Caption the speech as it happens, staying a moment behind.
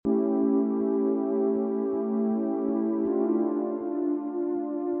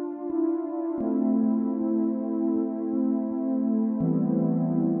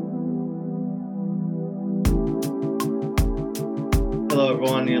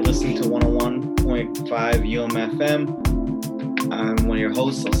everyone. You're listening to 101.5 UMFM. I'm one of your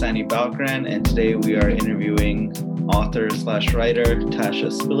hosts, Alsani Balkran, and today we are interviewing author/writer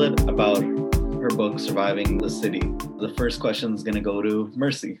Tasha Spilett about her book, Surviving the City. The first question is going to go to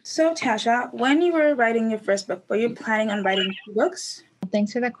Mercy. So, Tasha, when you were writing your first book, were you planning on writing 2 books?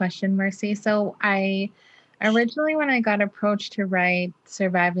 Thanks for the question, Mercy. So Originally, when I got approached to write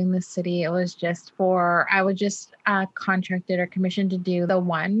Surviving the City, I was just contracted or commissioned to do the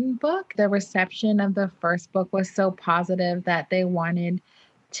one book. The reception of the first book was so positive that they wanted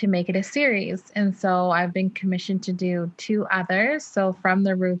to make it a series. And so I've been commissioned to do 2 others. So From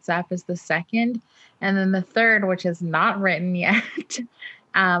the Roots Up is the second. And then the third, which is not written yet,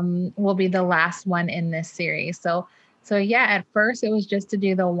 will be the last one in this series. So yeah, at first it was just to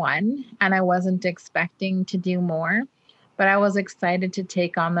do the one, and I wasn't expecting to do more, but I was excited to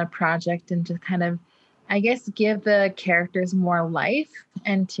take on the project and to kind of, I guess, give the characters more life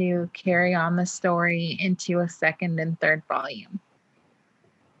and to carry on the story into a second and third volume.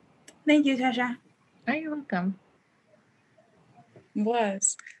 Thank you, Tasha. Oh, you're welcome.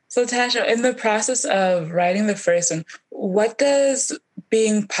 So Tasha, in the process of writing the first one, what does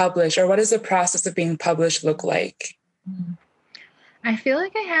being published, or what does the process of being published look like? I feel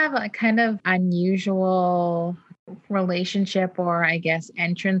like I have a kind of unusual relationship, or I guess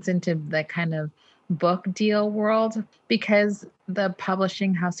entrance into the kind of book deal world, because the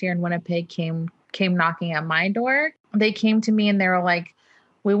publishing house here in Winnipeg came knocking at my door. They came to me and they were like,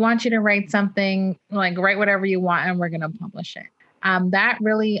 "We want you to write something, like write whatever you want and we're going to publish it." That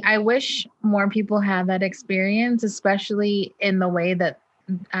really, I wish more people had that experience, especially in the way that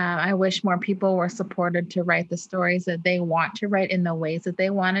I wish more people were supported to write the stories that they want to write in the ways that they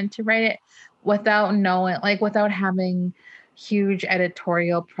wanted to write it, without having huge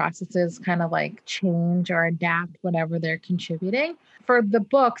editorial processes kind of like change or adapt whatever they're contributing. For the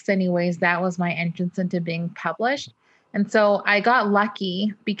books, anyways, that was my entrance into being published. And so I got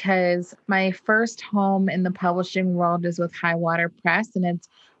lucky because my first home in the publishing world is with Highwater Press, and it's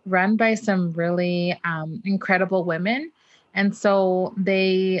run by some really incredible women. And so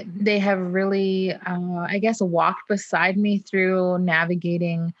they have really, I guess, walked beside me through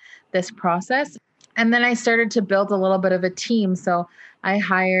navigating this process. And then I started to build a little bit of a team. So I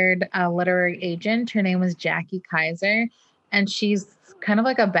hired a literary agent. Her name was Jackie Kaiser, and she's kind of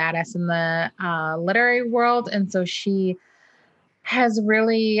like a badass in the literary world. And so she has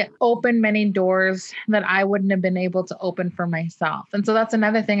really opened many doors that I wouldn't have been able to open for myself. And so that's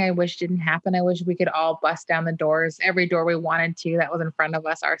another thing I wish didn't happen. I wish we could all bust down the doors, every door we wanted to that was in front of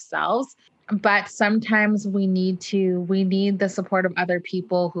us ourselves. But sometimes we need the support of other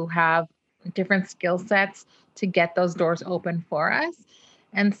people who have different skill sets to get those doors open for us.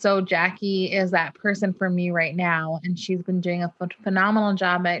 And so Jackie is that person for me right now. And she's been doing a phenomenal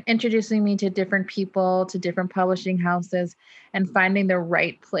job at introducing me to different people, to different publishing houses, and finding the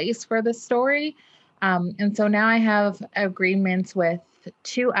right place for the story. And so now I have agreements with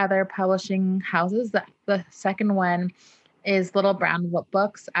 2 other publishing houses. The second one is Little Brown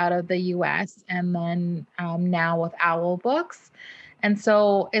Books out of the US, and then now with Owl Books. And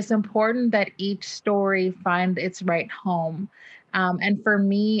so it's important that each story find its right home. And for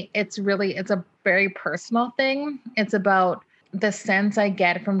me, it's a very personal thing. It's about the sense I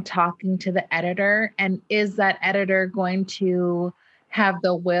get from talking to the editor, and is that editor going to have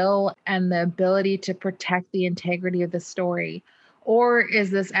the will and the ability to protect the integrity of the story? Or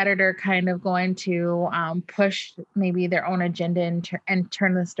is this editor kind of going to push maybe their own agenda and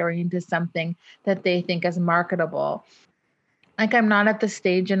turn the story into something that they think is marketable? Like, I'm not at the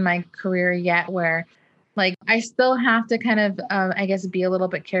stage in my career yet where, like, I still have to kind of, I guess, be a little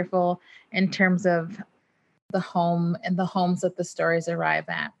bit careful in terms of the home and the homes that the stories arrive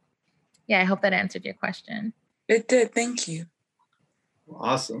at. Yeah, I hope that answered your question. It did. Thank you.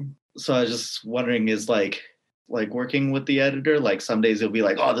 Awesome. So I was just wondering, is like working with the editor, like some days you'll be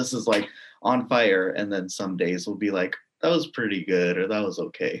like, "Oh, this is like on fire," and then some days will be like, "That was pretty good," or "That was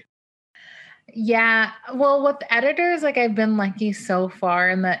okay." Yeah, well, with editors, like, I've been lucky so far,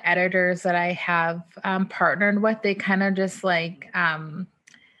 and the editors that I have partnered with, they kind of just like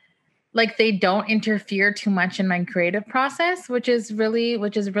they don't interfere too much in my creative process, which is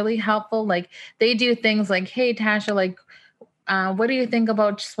really helpful. Like, they do things like, "Hey, Tasha, like, what do you think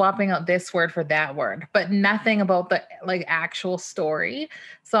about swapping out this word for that word?" But nothing about the like actual story.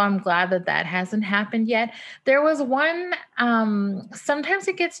 So I'm glad that hasn't happened yet. There was one, sometimes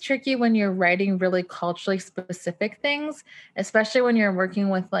it gets tricky when you're writing really culturally specific things, especially when you're working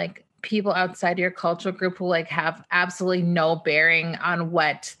with like people outside your cultural group who like have absolutely no bearing on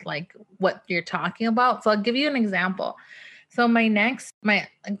what you're talking about. So I'll give you an example. So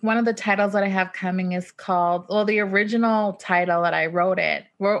one of the titles that I have coming is called, well, the original title that I wrote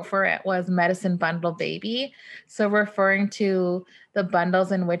for it was Medicine Bundle Baby. So referring to the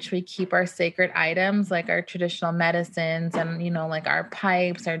bundles in which we keep our sacred items, like our traditional medicines and, like our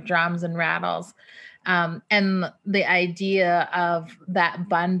pipes, our drums and rattles. And the idea of that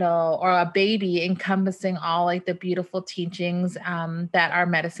bundle or a baby encompassing all like the beautiful teachings that our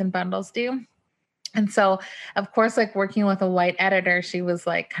medicine bundles do. And so, of course, like working with a white editor, she was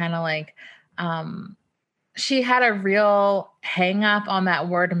like kind of like, she had a real hang up on that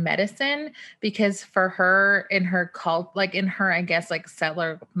word medicine, because for her, in her cult, like in her, I guess, like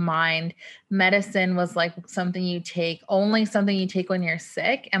settler mind, medicine was like only something you take when you're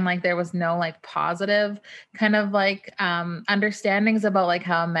sick. And like there was no like positive kind of like understandings about like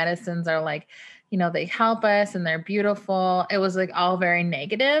how medicines are like, they help us and they're beautiful. It was like all very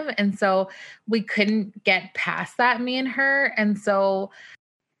negative. And so we couldn't get past that, me and her. And so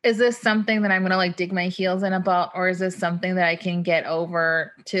is this something that I'm going to like dig my heels in about, or is this something that I can get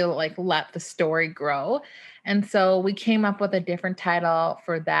over to like let the story grow? And so we came up with a different title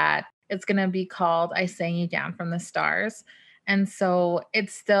for that. It's going to be called I Sang You Down from the Stars. And so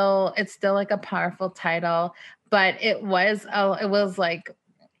it's still like a powerful title, but it was like,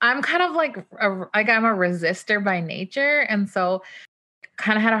 I'm kind of like I'm a resistor by nature. And so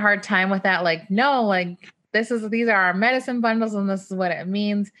kind of had a hard time with that. Like, no, like these are our medicine bundles and this is what it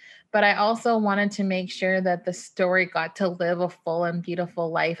means. But I also wanted to make sure that the story got to live a full and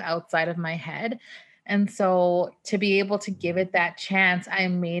beautiful life outside of my head. And so to be able to give it that chance, I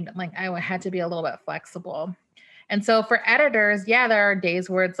had to be a little bit flexible. And so for editors, yeah, there are days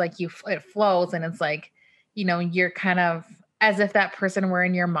where it's like it flows and it's like, you're kind of as if that person were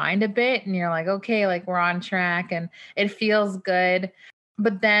in your mind a bit and you're like, okay, like we're on track and it feels good.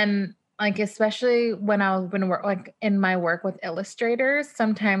 But then like, especially when like in my work with illustrators,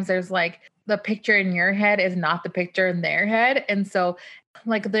 sometimes there's like the picture in your head is not the picture in their head. And so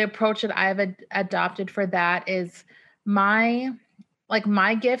like the approach that I've adopted for that is my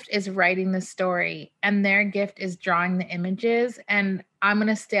gift is writing the story and their gift is drawing the images, and I'm going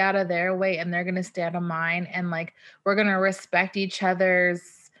to stay out of their way and they're going to stay out of mine. And like, we're going to respect each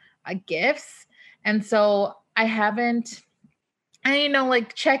other's gifts. And so I haven't, and,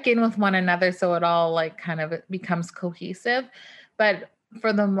 like check in with one another. So it all like kind of becomes cohesive. But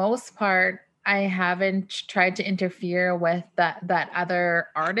for the most part, I haven't tried to interfere with that other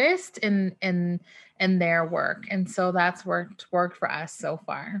artist in their work. And so that's worked for us so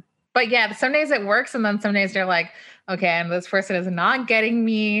far. But yeah, some days it works. And then some days they're like, okay, and this person is not getting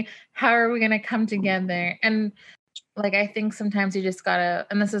me. How are we going to come together? And like, I think sometimes you just gotta,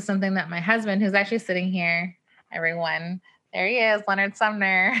 and this is something that my husband, who's actually sitting here, everyone, there he is, Leonard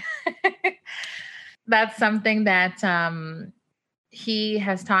Sumner. That's something that he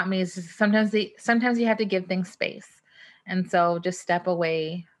has taught me is sometimes you have to give things space. And so just step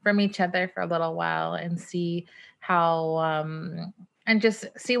away from each other for a little while and see how, and just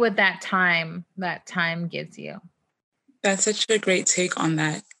see what that time gives you. That's such a great take on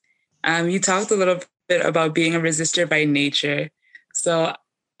that. You talked a little bit about being a resistor by nature. So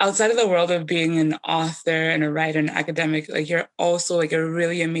outside of the world of being an author and a writer and academic, like you're also like a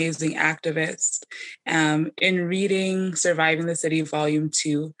really amazing activist. In reading Surviving the City Volume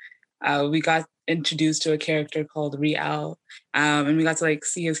 2, we got introduced to a character called Riel, and we got to like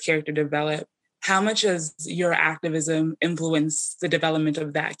see his character develop. How much has your activism influenced the development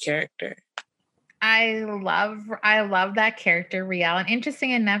of that character? I love that character, Riel. And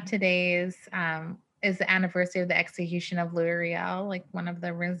interesting enough, today is the anniversary of the execution of Louis Riel, like one of the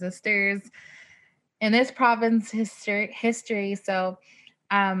resistors in this province history. So,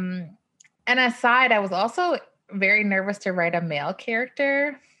 and aside, I was also very nervous to write a male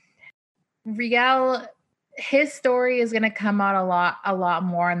character. Riel, his story is going to come out a lot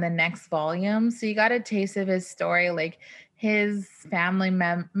more in the next volume. So you got a taste of his story. Like his family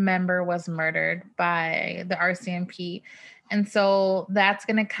member was murdered by the RCMP. And so that's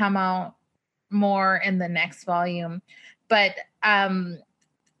going to come out more in the next volume. But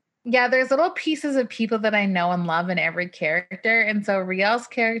yeah, there's little pieces of people that I know and love in every character. And so Riel's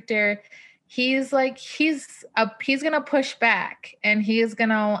character, he's gonna push back and he's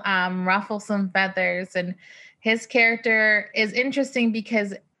gonna ruffle some feathers. And his character is interesting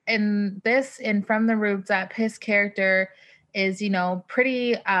because in From the Roots Up, his character is,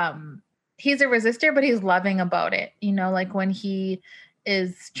 pretty he's a resistor, but he's loving about it. Like when he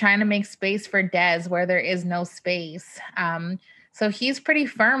is trying to make space for Des where there is no space. So he's pretty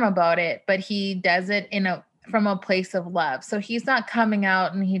firm about it, but he does it from a place of love. So he's not coming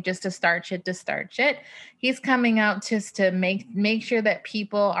out and he just to start shit. He's coming out just to make sure that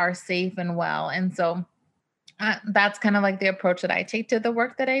people are safe and well. And so that's kind of like the approach that I take to the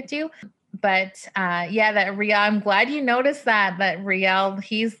work that I do. But that Riel, I'm glad you noticed that Riel,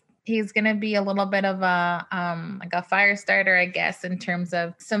 he's going to be a little bit of a like a fire starter, I guess, in terms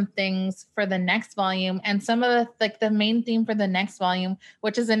of some things for the next volume. And some of the main theme for the next volume,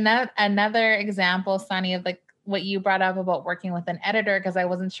 which is another example, Sunny, of like what you brought up about working with an editor, because I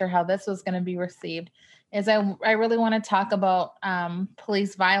wasn't sure how this was going to be received, is I really want to talk about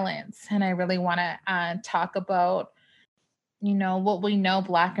police violence. And I really want to talk about, what we know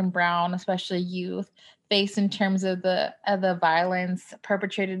Black and Brown, especially youth, face in terms of the violence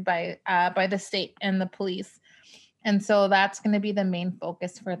perpetrated by the state and the police. And so that's going to be the main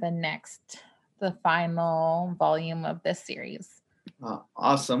focus for the final volume of this series.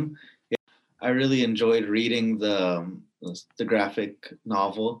 Awesome. Yeah, I really enjoyed reading the graphic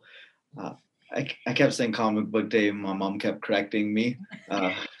novel. I kept saying comic book day. My mom kept correcting me.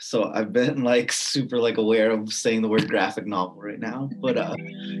 So I've been like super like aware of saying the word graphic novel right now. But I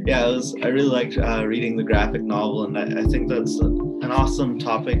really liked reading the graphic novel. And I think that's an awesome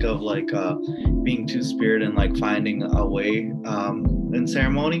topic of like being two-spirit and like finding a way in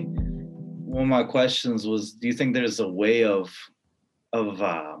ceremony. One of my questions was, do you think there's a way of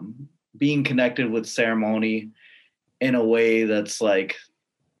being connected with ceremony in a way that's like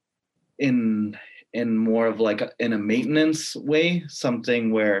in more of like in a maintenance way,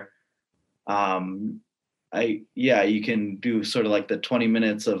 something where you can do sort of like the 20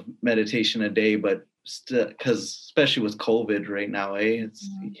 minutes of meditation a day, but because especially with COVID right now, you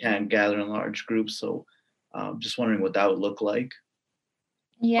can't gather in large groups. So just wondering what that would look like.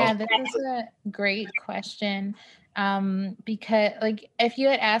 Yeah, this is a great question. Because like if you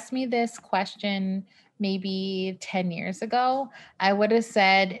had asked me this question maybe 10 years ago, I would have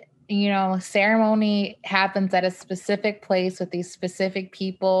said, ceremony happens at a specific place with these specific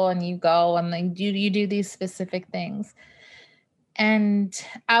people, and you go and then you do these specific things. And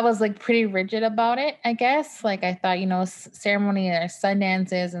I was like pretty rigid about it, I guess. Like I thought, ceremony are sun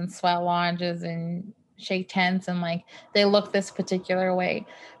dances and sweat lodges and shake tents, and like they look this particular way.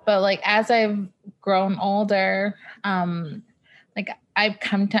 But like as I've grown older, like I've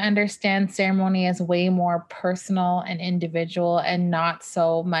come to understand ceremony as way more personal and individual, and not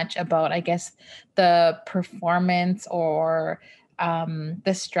so much about, I guess, the performance or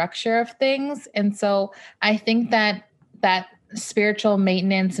the structure of things. And so I think that spiritual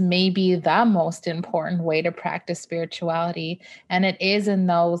maintenance may be the most important way to practice spirituality. And it is in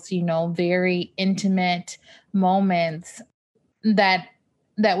those, very intimate moments that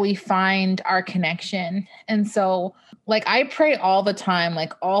we find our connection. And so like I pray all the time,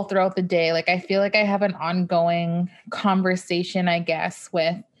 like all throughout the day. Like I feel like I have an ongoing conversation, I guess,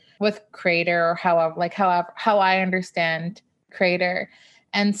 with Creator, or how I understand Creator.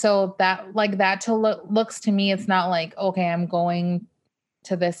 And so that looks to me, it's not like, okay, I'm going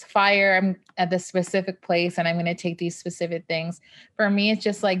to this fire, I'm at this specific place and I'm going to take these specific things. For me, it's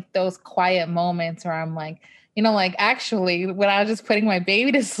just like those quiet moments where I'm like, like actually when I was just putting my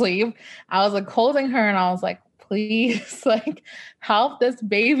baby to sleep, I was like holding her and I was like, please, like help this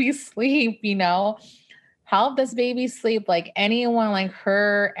baby sleep, help this baby sleep. Like anyone, like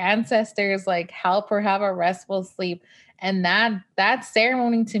her ancestors, like help her have a restful sleep. And that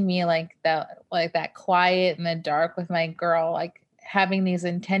ceremony to me, like that quiet in the dark with my girl, like having these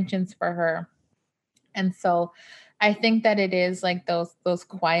intentions for her. And so I think that it is like those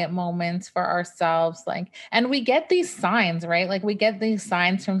quiet moments for ourselves, like, and we get these signs, right? Like we get these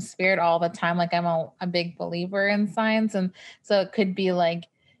signs from spirit all the time. Like I'm a big believer in signs. And so it could be like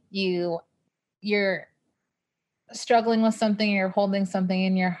you're struggling with something, you're holding something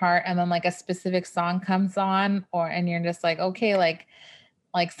in your heart, and then like a specific song comes on, and you're just like, okay,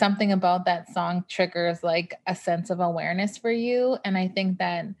 like something about that song triggers like a sense of awareness for you. And I think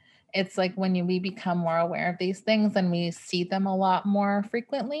that it's like when we become more aware of these things and we see them a lot more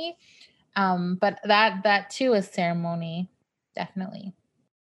frequently. But that too is ceremony, definitely.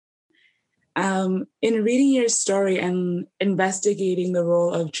 In reading your story and investigating the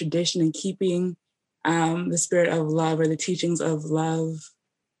role of tradition and keeping the spirit of love or the teachings of love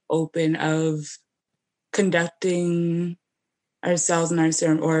open, of conducting ourselves and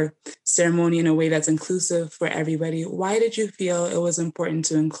our ceremony in a way that's inclusive for everybody, why did you feel it was important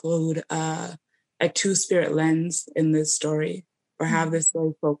to include a two-spirit lens in this story, or have this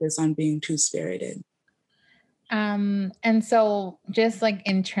story focus on being two-spirited? And so just like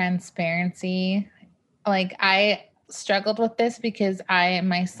in transparency, like I struggled with this because I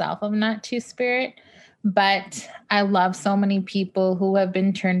myself am not two-spirit, But I love so many people who have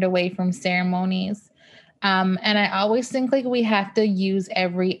been turned away from ceremonies. And I always think like we have to use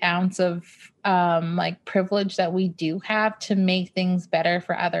every ounce of like privilege that we do have to make things better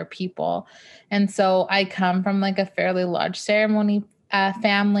for other people. And so I come from like a fairly large ceremony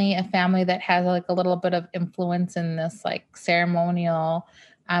family, a family that has like a little bit of influence in this like ceremonial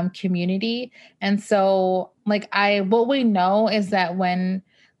community. And so like what we know is that when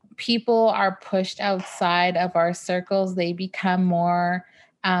people are pushed outside of our circles, they become more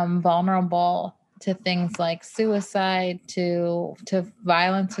vulnerable to things like suicide, to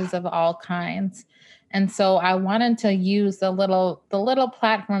violences of all kinds. And so I wanted to use the little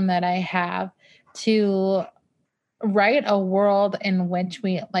platform that I have to write a world in which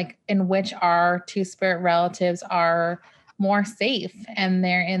our two-spirit relatives are more safe and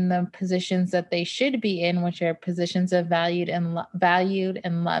they're in the positions that they should be in, which are positions of valued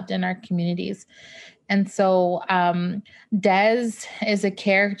and loved in our communities. And so Des is a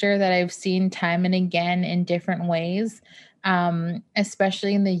character that I've seen time and again in different ways,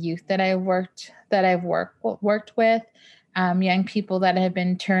 especially in the youth that I've worked with, young people that have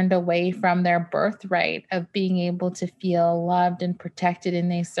been turned away from their birthright of being able to feel loved and protected in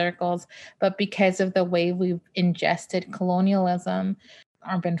these circles, but because of the way we've ingested colonialism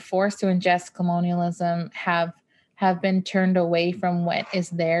or been forced to ingest colonialism, have been turned away from what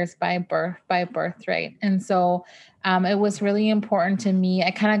is theirs by birthright. And so it was really important to me. I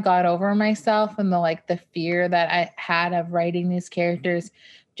kind of got over myself and the fear that I had of writing these characters,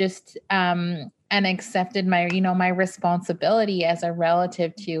 just and accepted my responsibility as a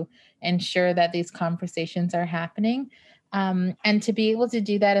relative to ensure that these conversations are happening. And to be able to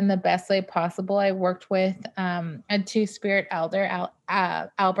do that in the best way possible, I worked with a two-spirit elder,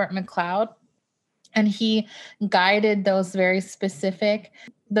 Albert McLeod, and he guided those very specific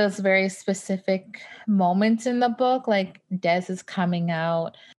moments in the book, like Des is coming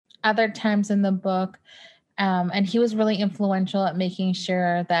out, other times in the book. And he was really influential at making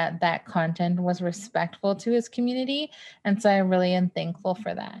sure that content was respectful to his community. And so I really am thankful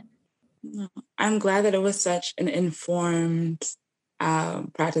for that. I'm glad that it was such an informed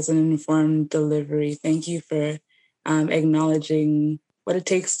practice and informed delivery. Thank you for acknowledging what it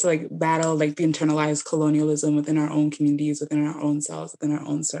takes to battle the internalized colonialism within our own communities, within our own selves, within our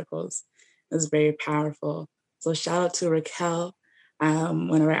own circles. It was very powerful. So shout out to Raquel,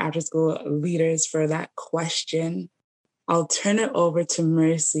 one of our after school leaders, for that question. I'll turn it over to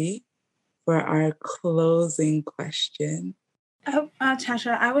Mercy for our closing question.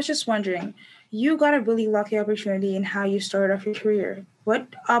 Tasha, I was just wondering, you got a really lucky opportunity in how you started off your career.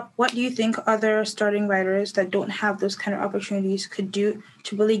 What do you think other starting writers that don't have those kind of opportunities could do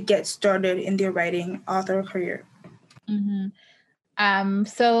to really get started in their writing author career? Mm-hmm.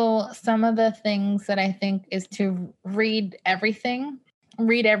 So some of the things that I think is to read everything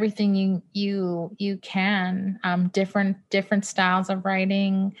you can, different styles of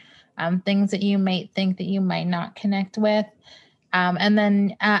writing, things that you might think that you might not connect with. And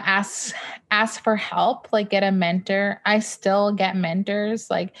then ask for help, get a mentor. I still get mentors.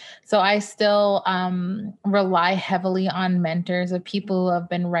 So I still rely heavily on mentors of people who have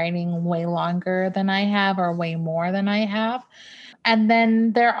been writing way longer than I have or way more than I have. And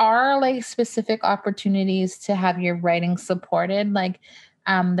then there are specific opportunities to have your writing supported.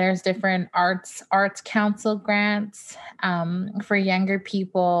 There's different arts council grants for younger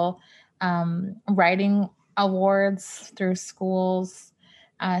people, writing awards through schools.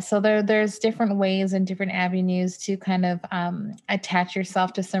 So there's different ways and different avenues to kind of attach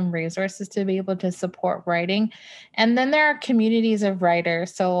yourself to some resources to be able to support writing. And then there are communities of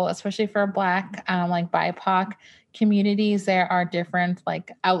writers. So especially for Black, BIPOC communities, there are different,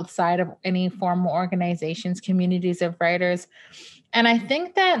 outside of any formal organizations, communities of writers. And I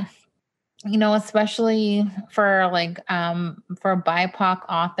think that, especially for BIPOC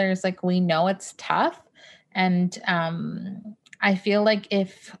authors, we know it's tough. And I feel like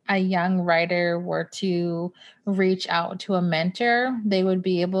if a young writer were to reach out to a mentor, they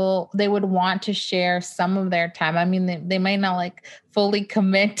would want to share some of their time. I mean, they might not fully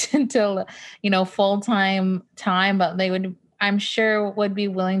commit until, full-time time, but I'm sure would be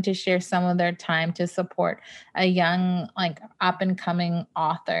willing to share some of their time to support a young, up and coming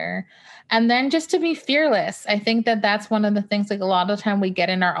author. And then just to be fearless. I think that that's one of the things, a lot of the time we get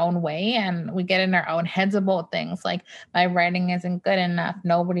in our own way and we get in our own heads about things my writing isn't good enough.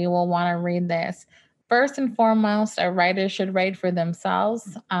 Nobody will want to read this. First and foremost, a writer should write for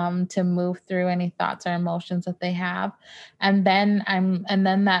themselves, to move through any thoughts or emotions that they have. And then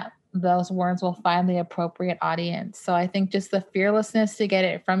those words will find the appropriate audience. So I think just the fearlessness to get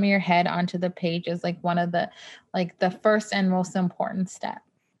it from your head onto the page is like one of the first and most important step.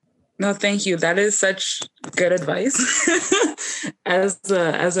 No, thank you. That is such good advice. As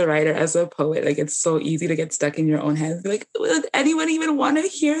a writer, as a poet, like it's so easy to get stuck in your own head. Like, would anyone even want to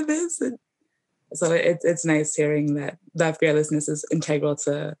hear this? And so it's nice hearing that fearlessness is integral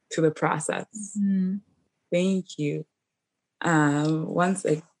to the process. Mm-hmm. Thank you. Once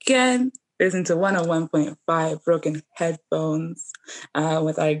again, listen to 101.5 Broken Headphones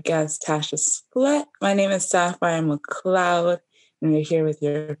with our guest Tasha Splett. My name is Sapphire McLeod, and we're here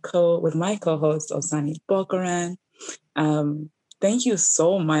with my co-host Osani Bokaran. Thank you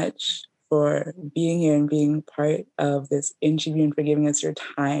so much for being here and being part of this interview and for giving us your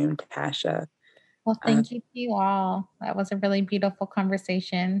time, Tasha. Well, thank you to you all. That was a really beautiful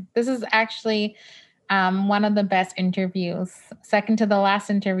conversation. This is actually one of the best interviews, second to the last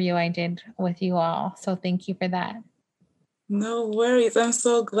interview I did with you all. So thank you for that. No worries. I'm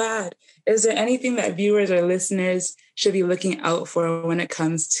so glad. Is there anything that viewers or listeners should be looking out for when it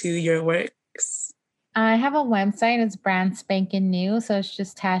comes to your works? I have a website. It's brand spanking new. So it's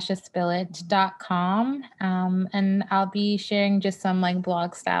just tashaspillett.com. And I'll be sharing just some like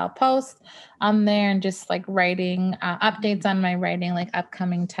blog style posts on there and just like writing updates on my writing, like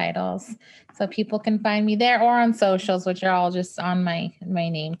upcoming titles. So people can find me there or on socials, which are all just on my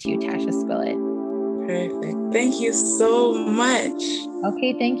name too, Tasha Spillett. Perfect. Thank you so much.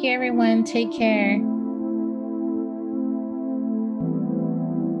 Okay. Thank you, everyone. Take care.